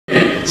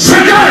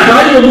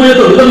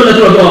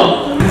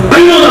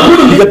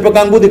Tiket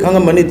pakangbu di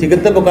kangam mani,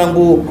 tiket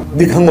pakangbu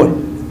di kangoi.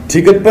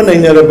 Tiket pa nahi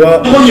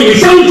naraba.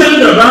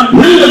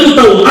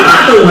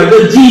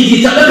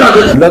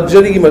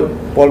 Luxury ki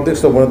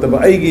politics to banata ba.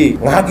 Aigi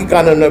ngaki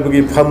kanan na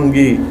bagi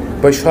famgi,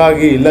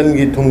 paishagi,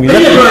 langi, thungi.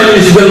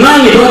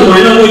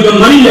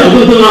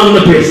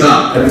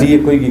 Ati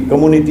koi ki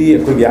community,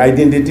 koi ki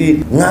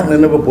identity, ngak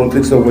na ba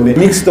politics to bani.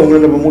 Mix to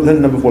na ba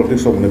mulhan na ba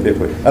politics to bani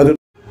dekoi.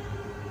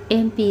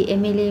 MP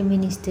MLA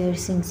Minister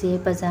Singse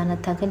Pazana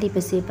Thakali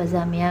Pase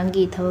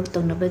Pazamiangi Thawak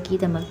Tonabaki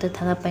the Makta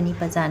Thakapani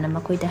Pazana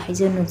Makoita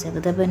Hizanu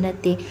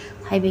Zagadabanate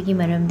Haibegi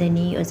Maram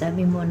Dani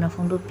Ozabi Mona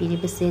Fondo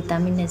Piripase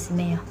Taminas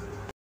Mayor.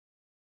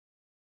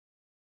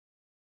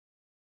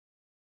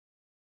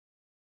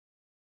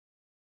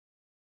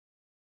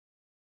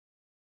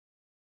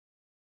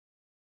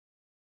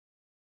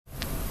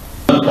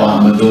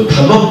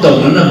 Tabak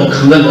Tawna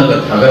Bakanga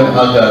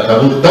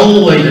Tabak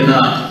Tawna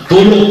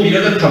Tolo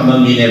Piraga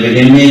Tamamine,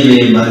 Mele,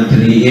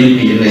 Mantri, MP,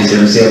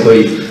 and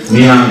Sekoi,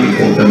 Miami,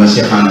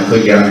 Kotamasihana,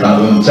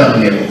 Koyam,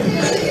 Channel.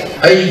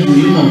 I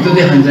you want to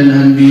the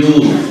hanjinhange,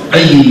 I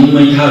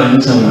might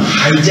have some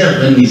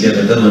hijack and is at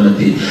the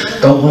Davanati,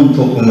 Tawham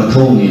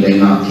Tokumatoni,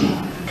 Lenaki.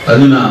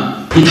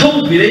 Aduna, he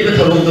told Bireka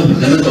Tawak of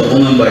the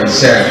woman by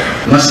Sir,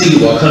 Masi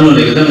Wakano,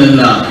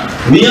 Legamana.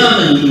 Mian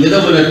and the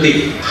Davanati,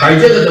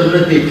 hijack the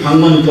Davanati,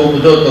 Pangman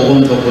Tokudo,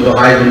 Tawam Tokudo,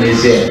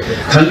 Ivanese,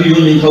 can you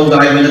Ninto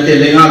Ivanate,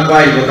 Lenga,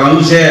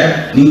 Kamuse,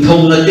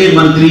 Nintonate,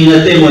 Mantrina,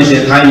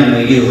 Mose, Thina,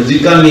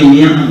 Huzikami,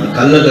 Mian,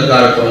 Kala the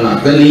Karakona,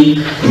 Gani,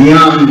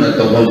 Mian, the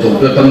Tawam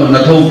Tokudo,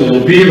 Nato,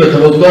 Piva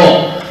Tokudo,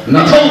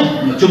 Nato,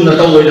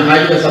 Chumnato, and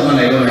Hijack someone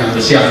I don't have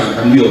to share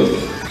and you.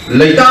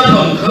 Later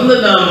from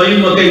Kanada,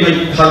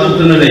 Mayuka,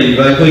 Padukana,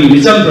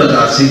 Machal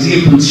brothers, since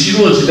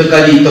punsinbiro to the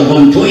Kali to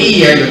home to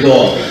eat at the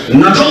door.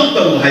 Not all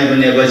of I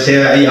never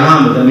say I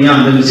am the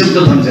Miam, the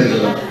simple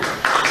Tanzania.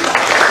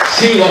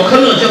 See what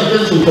color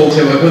jumped to folks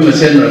have a women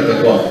center at the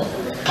door.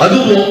 I do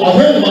a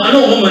home, I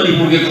know woman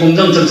who get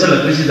consumption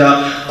celebrity,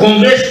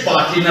 Congress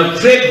party in a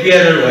flag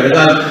bearer or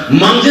a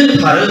mountain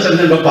parents and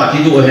then a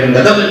party to him.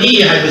 The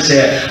WE had to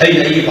say,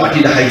 I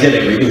party the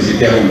hijack we use it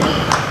their home.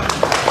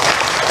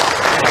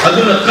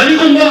 Aduna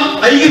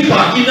Kanikuma, I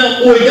party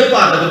na Oya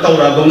part of the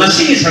Taura,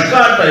 Nasi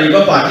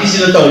Sakata, parties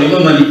in the Tauri,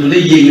 Manipule,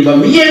 Yiba,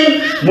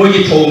 Mien,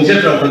 Mogi Tom,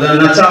 Zetra,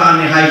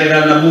 Natsan,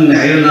 Higera, Nabun,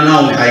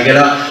 Higera,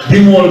 Higera,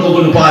 Bimol,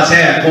 Kogun Pass,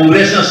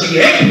 Congress, Nasi,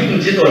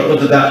 Zitor,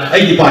 Kota,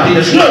 I party,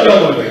 the slow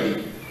over.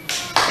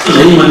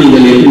 Anyone in the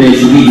nation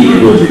is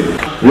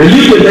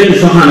relief with that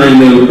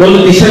Sahana,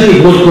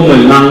 politician, both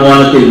common,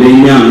 Nangwana,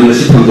 Lenya, and the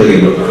Sipon the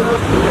River.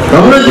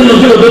 Government in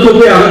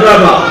the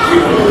Araba.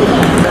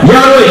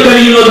 Yaro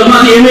Ikarino, the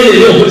money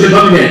MLA, which is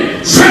coming.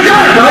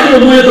 Sakar, I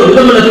don't know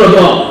the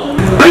Manatoa.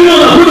 I know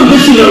the whole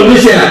mission of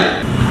Missia.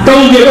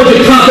 Don't be able to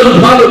cut the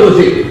power with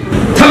it.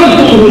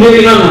 Tabaco,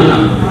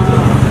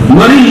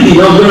 Marine, the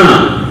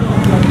Ogana.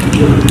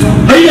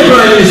 I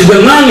never is the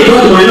money,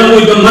 but I know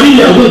with the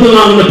money I will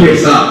on the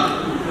Pesa.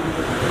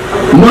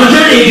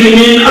 Machal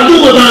agreement,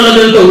 Akoijam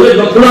Bimol,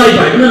 but fly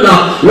by Nala,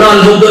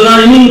 rather than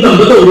I mean them,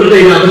 but over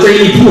they have to say,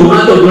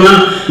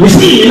 we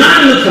see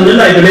none of the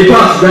light they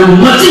pass them,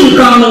 Machal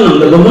common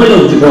the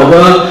Mono to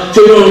cover,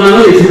 Children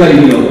is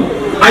Carino.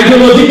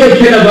 Ideological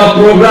Kenaba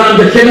program,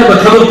 the Kenaba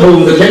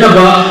Tabako, the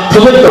Kenaba,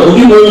 Tabako,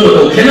 Gimo,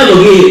 Kenaba,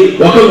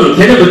 Wakon,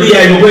 Kenaba,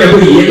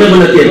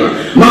 Yanamanateva.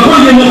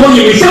 Makoni,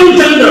 we sound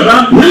tender,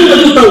 Nanga,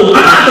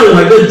 Arato,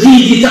 the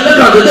G,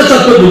 Sataka, the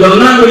Saka, the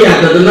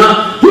Nangoya, the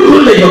Na.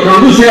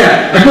 Kamu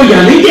saya, aku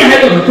yang ni dia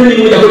ada betul ni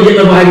muda aku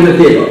yang bahaya ni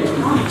dia.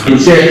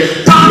 Saya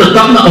tak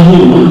nak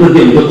ahum, muda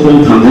dia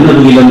betul thang, ni nak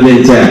bilang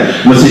dia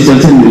masih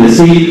jangan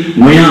nasi,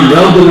 mayang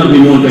jauh dengan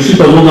Bimol, kasi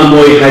tahu mana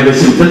moi hai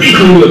bersih, tapi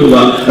kamu itu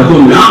aku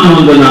nak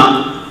mengena,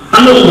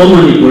 anu kamu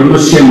ni pun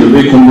masih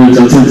lebih kamu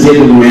jangan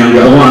saya tu mayang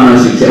jauh mana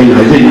sih, saya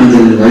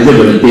haji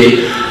berarti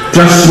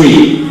trust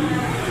me,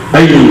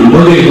 ayo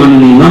bagaimana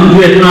ni,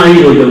 nampak na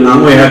ayo dan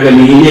nampak harga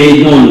ni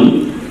ini pun.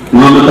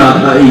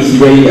 Mamata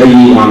isi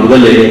ayi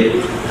manggale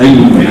ayi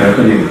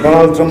mereka.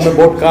 Kalau cuma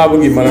bot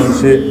kabugi malam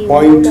se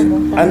point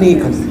ani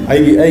kan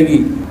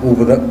ayi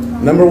ubah.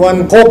 Number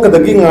one kok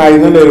kedagi ngai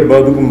ngalor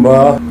badu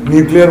kumba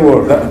nuclear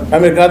war.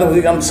 Amerika tu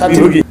hujam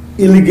satu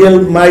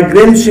illegal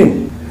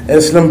migration.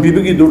 Islam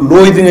people ki do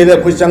loy dingai da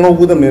koi changau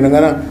budam ne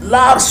ngana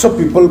lakhs of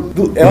people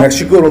do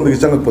Mexico rom de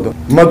changak podo.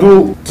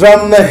 Madu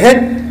Trump na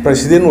head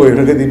president oi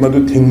ragadi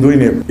madu thingdoi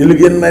ne.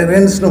 Illegal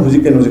migrants na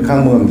huji ken huji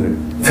khang mamdre.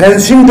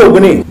 Fencing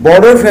togani,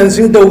 border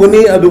fencing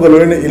togani, adu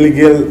galorne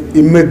illegal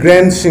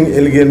immigrants,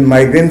 illegal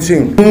migrants.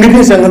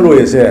 Ingini sangal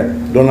loye se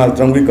Donald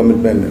Trump ki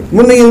commitment.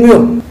 Mune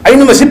ingbiyo.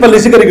 Ainu masih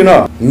policy kari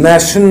kena.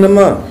 Nation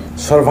nama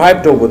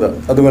survive togoda.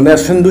 Adu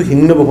nation du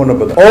hingna bokona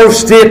boda. All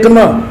state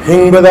nama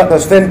hing boda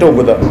sustain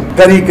togoda.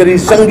 Kari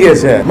sangye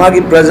se. Magi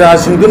praja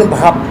singdun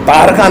bahap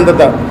tar kanda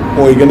ta.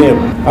 Oi gane.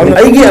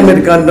 Aigi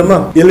American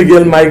nama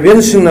illegal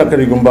migrants na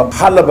kari gumba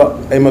halaba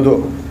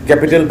aimado.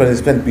 Capital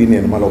punishment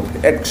opinion malo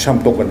ek sham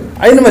token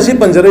aina masi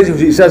panjare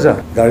ji isa sa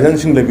guardian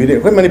sing le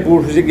bire koi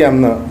manipur huji ki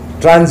amna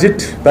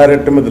transit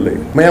barrack to Madalay.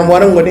 Mayam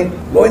Warangani,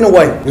 going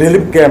away,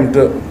 relief camp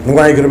to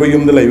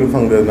Nugaigrabum the Labour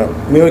Founder,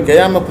 Mio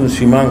Kayama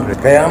Punsimang,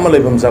 Kayama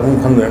Labam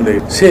Zabum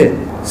Kanda, say.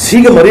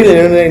 Siga Marina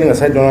in a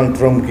side on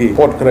Trump key,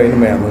 Port Crane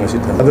Man. I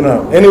don't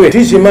know. Anyway,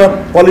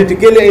 Tishima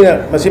politically in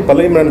a Masi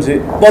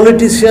Palimansi,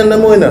 politician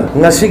Namoina,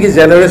 Nasiki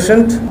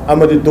generation,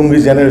 Amadi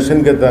Tungi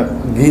generation get the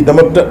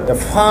Gidamata,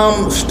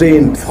 farm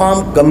strain,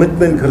 farm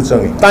commitment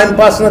Kursangi. Time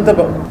pass not the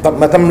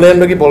Matam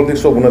Landaki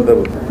politics of one of the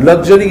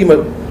luxury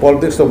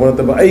politics of one of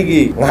the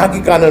Aigi,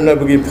 Haki Kana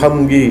Nabagi,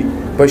 Pamgi,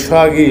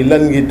 Pashagi,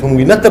 Langi,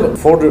 Tungi, not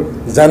for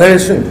the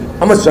generation.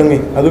 Amasangi,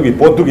 Adugi,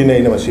 Portugina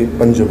in a Masi,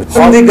 Punjab.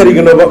 Sunday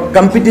Kariganova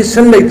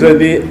competition. Later,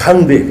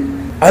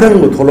 Tangde,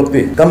 Aran would follow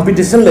the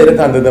competition later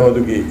under the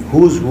Madugi,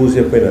 who's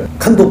a winner.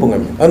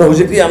 Kantopungam. And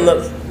obviously, I'm not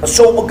a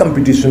sober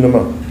competition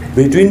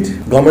between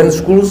government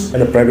schools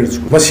and a private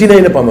school. Machine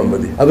in a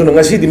Pamambadi. I don't know,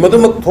 I see the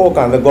Madumak talk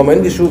and the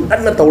government issue,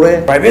 and the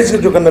Tore, private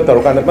school and the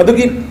Torokana.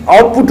 Maduki,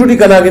 output to the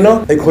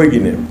Kanagino,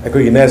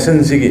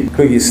 Akoijam Sigi,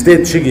 Kogi State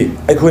Chigi,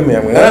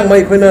 Akoijam,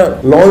 my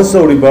Quina,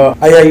 Lonso Riba,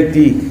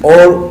 IIT,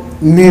 or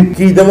need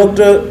ki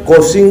damokta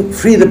coaching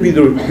free the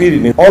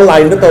period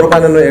online the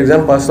torkana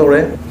exam pass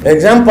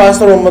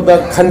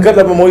mata khankat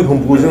laba moi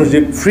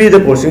humpuzin free the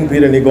coaching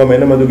period ni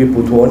government madugi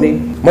puthoni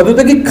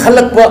madudagi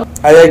khalakpa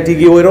IIT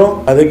ki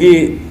oiro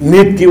adagi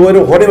need ki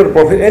oiro whatever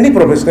any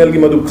professional ki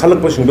madu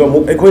khalakpa singdo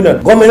mu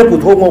ekoina government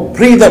putho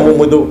free da mu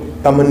modu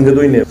taman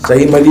gadoine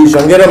sahi mali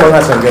sangera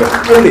manga sangera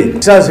only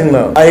sa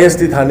singna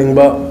IST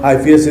thaningba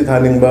IPSC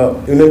thaningba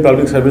Union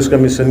Public Service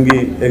Commission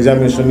ki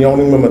examination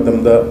yawning ma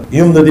matamda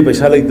yumda di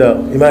paisa laita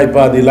ima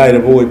ipa di leire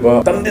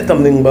boiba tamdi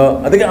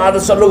tamningba adagi ada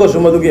salloga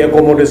sumadugi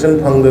accommodation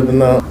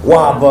phangdadna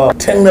waba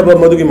thengnaba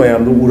madugi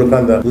mayam du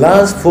urakanda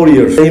last 4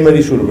 years sahi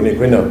mali surubani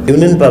koina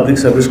Union Public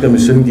Service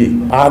Commission ki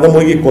ada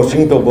mogi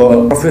coaching to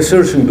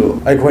professor singdo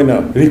ai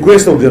koina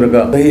request of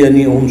jaraga sahi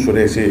ani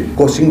sure se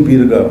coaching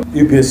piraga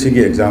UPSC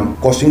ki exam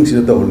coaching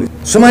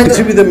so my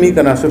be the me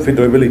can also fit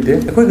ability.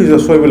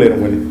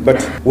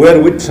 But we are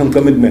with some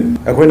commitment.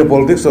 According to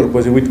politics or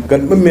with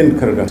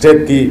commitment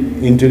state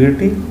ki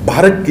integrity,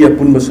 Bharat ki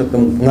apun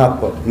basatam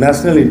ngapa.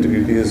 National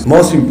integrity is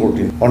most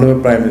important.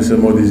 Honorable Prime Minister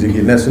Modi ji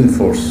ki national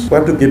force. We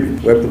have to keep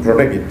it. We have to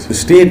protect it. The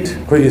state,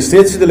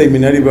 states the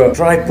Minariba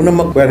tribe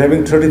punamak. We are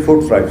having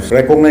 34 tribes.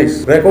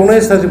 Recognized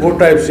 34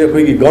 tribes.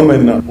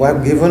 Government we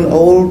have given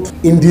all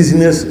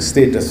indigenous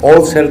status.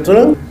 All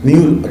settler,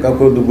 new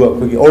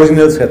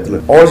original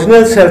settler.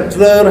 Original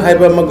settler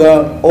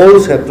haibamaga, all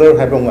settler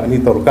haibamaga ani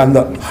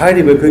torkanda.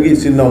 Hairi bekagi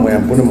sinna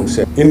mayam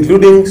punamukse,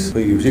 including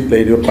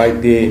leire,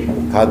 paite,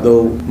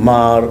 thado,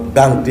 mar,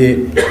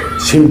 dangte,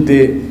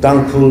 shimte,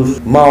 dangtus,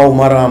 mao,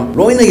 maram,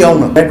 loina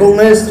yauna.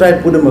 Recognized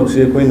tribe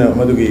punamukse koina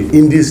madugi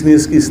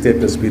indigenous ki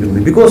status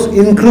birumi. Because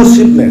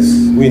inclusiveness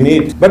we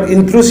need, but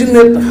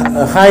inclusiveness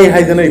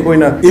high jana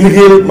koina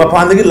illegal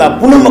mapandagi la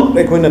punamak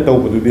koina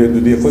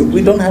tawbudu.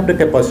 We don't have the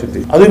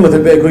capacity. Adu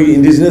mathabe koi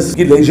indigenous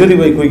ki luxury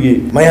way koi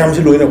mayam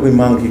si loina koi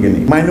mang ki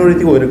gani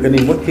minority oira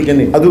kani what ki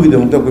gani adu gi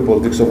damta koi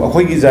politics of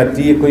akoi gi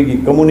jati koi gi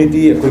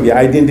community koi gi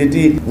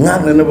identity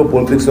ngana na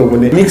politics of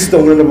ne mix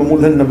tawna na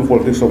mulhan na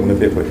politics of ne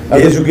te koi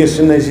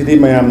education na city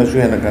mayam na su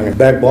hena kang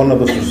backbone of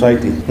the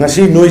society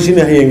ngasi noisi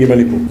na hayengi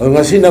manipu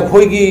ngasi na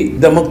koi gi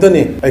damakta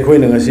ne akoi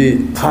na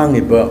ngasi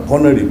thangi ba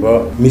honori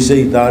ba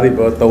misai tari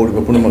ba tawri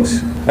ba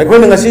punamax akoi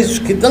na ngasi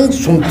kitang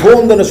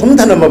sumthom da na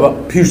sumthana ma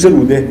future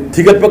ude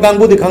thigat pa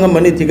kangbu dikhanga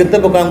mani thigat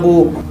pa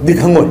kangbu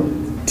dikhangoi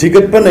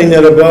Ticket pan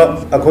nainaraba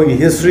akoi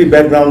history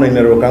background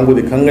nainaraba kangbu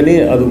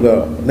dikhangani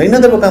aduga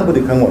nainadaba kangbu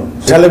dikhangon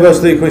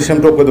syllabus de koi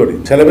semtok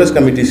kodori syllabus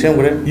committee sem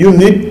gore you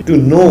need to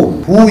know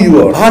who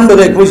you are han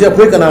bada koi sa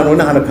koi kana no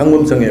na hana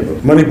khangum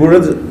sangeba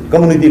manipur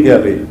community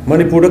kya le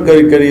manipur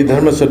kari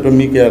dharma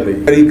satwami kya le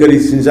kari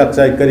sinjak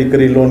chai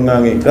kari lon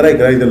ngangi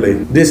karai da le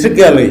district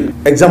kya le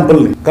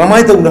example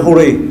kamai ta na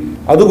hore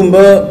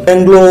adugumba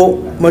anglo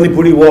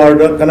manipuri war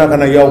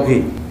kana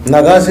yauki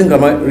Naga Singh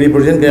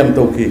represent Kayam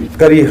Toki,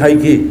 Kari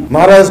Haiki,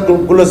 Maharaj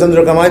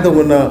Kulasandra Kamaito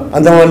Guna,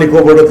 Andaman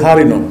Nicobar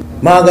Tharino,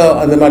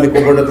 Maga Andaman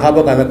Nicobar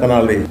Thaba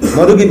Kanale,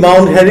 Maduki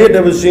Mount Harriet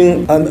ever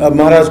sing and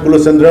Maharaj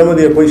Kulasandra,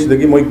 the Akoish the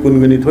Gimoy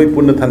Kungani, Toy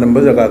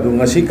Punathanambazagadu,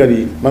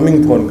 Nasikari,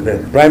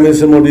 Mamington, Prime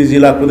Minister Modi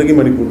Zila, Pudaki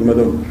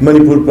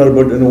Manipur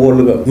Perbert and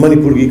Wolga,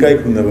 Manipur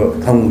Gikai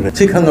Kunava, Thang,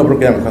 Sikanga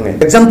Prokam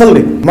Kange. Example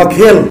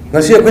Makhel,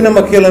 Nasia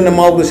Makhel and the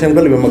Mau the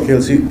Semple Makhel,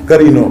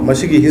 Karino,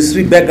 Masiki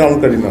history background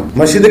Karino,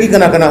 Masidaki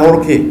Kanakana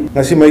Horki.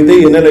 Nasi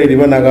Maite in a lady,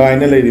 Naga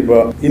in a lady,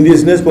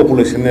 indigenous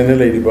population in a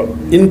lady,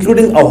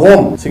 including a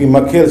home, Sing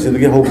Makel,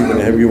 Sigi Hope and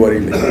heavy worry.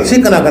 See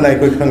Kanakana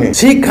Equi,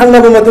 see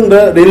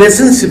Kalavamatunda,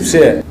 relationships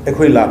here,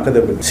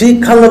 Equilaka.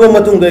 See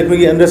Kalavamatunda,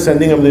 Equi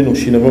understanding of the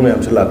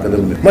Nushinabam Salaka.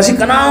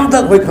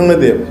 Masikananta,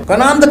 Quakanga,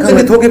 Kananta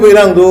Kangi Toki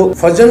Birango,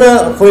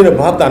 Fajana, Foina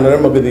Bhatan,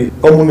 Ramagadi,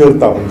 communal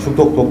town,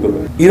 Sutok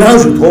Tokto. Iran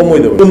should home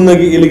with them.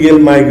 Tumnagi illegal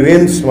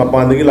migrants,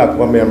 Mapandagi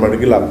Lakpa,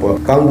 Marigi Lakpa,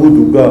 Kangu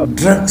Duga,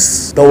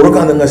 drugs,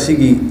 Taurakan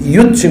Nasigi,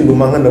 youth.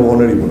 Mangan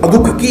honorable.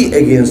 Adukaki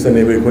against the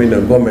neighbor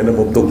government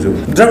of Tokyo.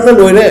 Dragna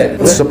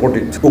Loire support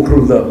it.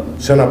 Ukrulda,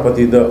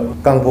 Sanapati, the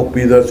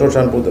Kangpokpi, the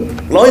Sorsan Puta.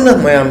 Loina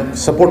Mayam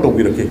support of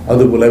Biraki.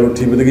 Adubula level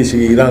team the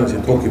Gishi Iran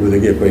talking with the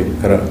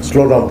Gay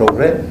slow down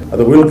progress.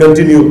 We'll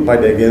continue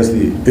fight against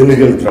the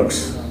illegal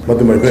drugs. But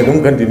the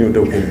don't continue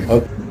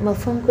talking.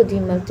 Mafam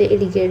khudimagte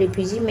illegal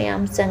refugee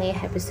mayam change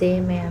habse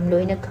mayam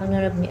loina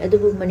khangnarabni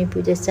adubu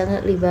Manipur da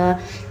changliba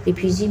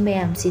refugee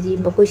mayam sidi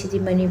makoi sidi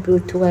Manipur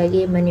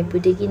thuage Manipur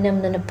degi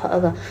namna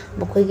phaga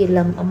makoi gi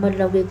lam amal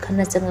lawge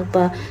khana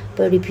changpa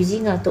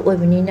refugee nga to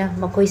oibnina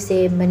makoi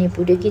se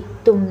Manipur degi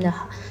tumna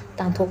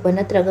tangthokba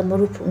natraga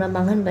maru phukna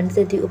mangan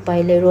banse di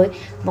upai leroi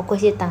makoi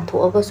se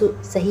tangthoga su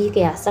sahi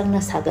kaya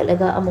sangna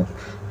sagalaga amuk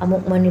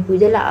Manipur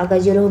da la aga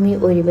jeromi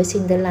oiriba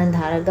singda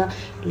landharaga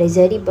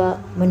lejariba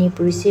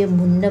Manipur se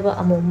munaba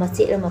amuk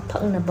mache ama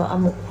phangnaba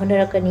amuk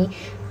honarakani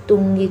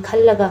tungi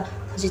khallaga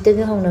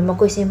hojitagi hongna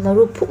makoi se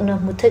maru phukna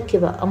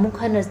muthakkiba amuk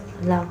hana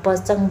lakpa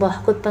changba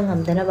hakotpa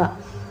ngamdanaba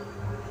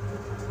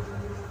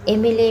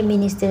MLA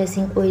Minister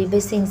Singh oiriba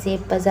singse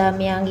paza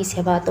miyangi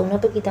seba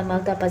tongnabagi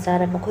damakta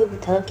pazara makoi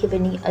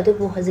buthakibani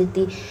adubu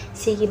hojiti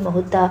sigi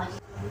mahutta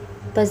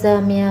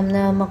paza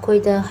miyamna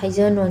makoida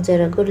haijan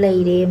nonjaragu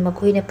leire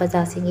makoina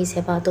paza singi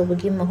seba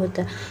tobagi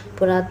mahutta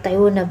pura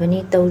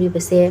tayonabani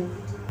tawribase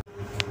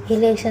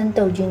election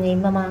tawjingai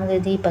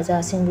mamangdadi paza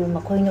singbu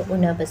makoina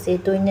unabase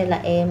toina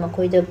lae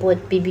makoida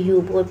vote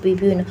pibiu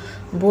no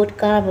vote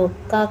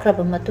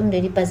kakraba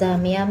matungdadi paza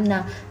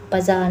miyamna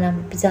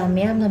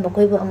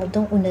makoibu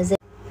amutong unaze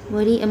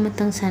wari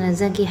amatang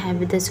sanazagi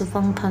habida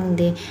sufang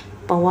phangde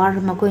power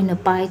makoina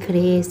pai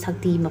khre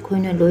sakti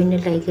makoina loina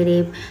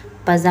laigare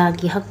paza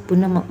ki hak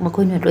puna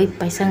makoina loi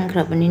paisang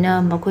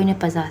khrabnina makoina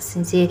paza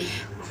sinse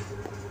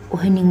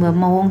oheningba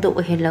mawong do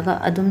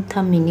ohelaga adum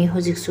thamini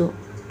hojiksu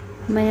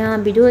maya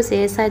video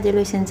se side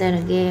loisan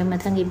jarage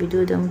mathangi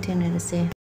video dum thenarase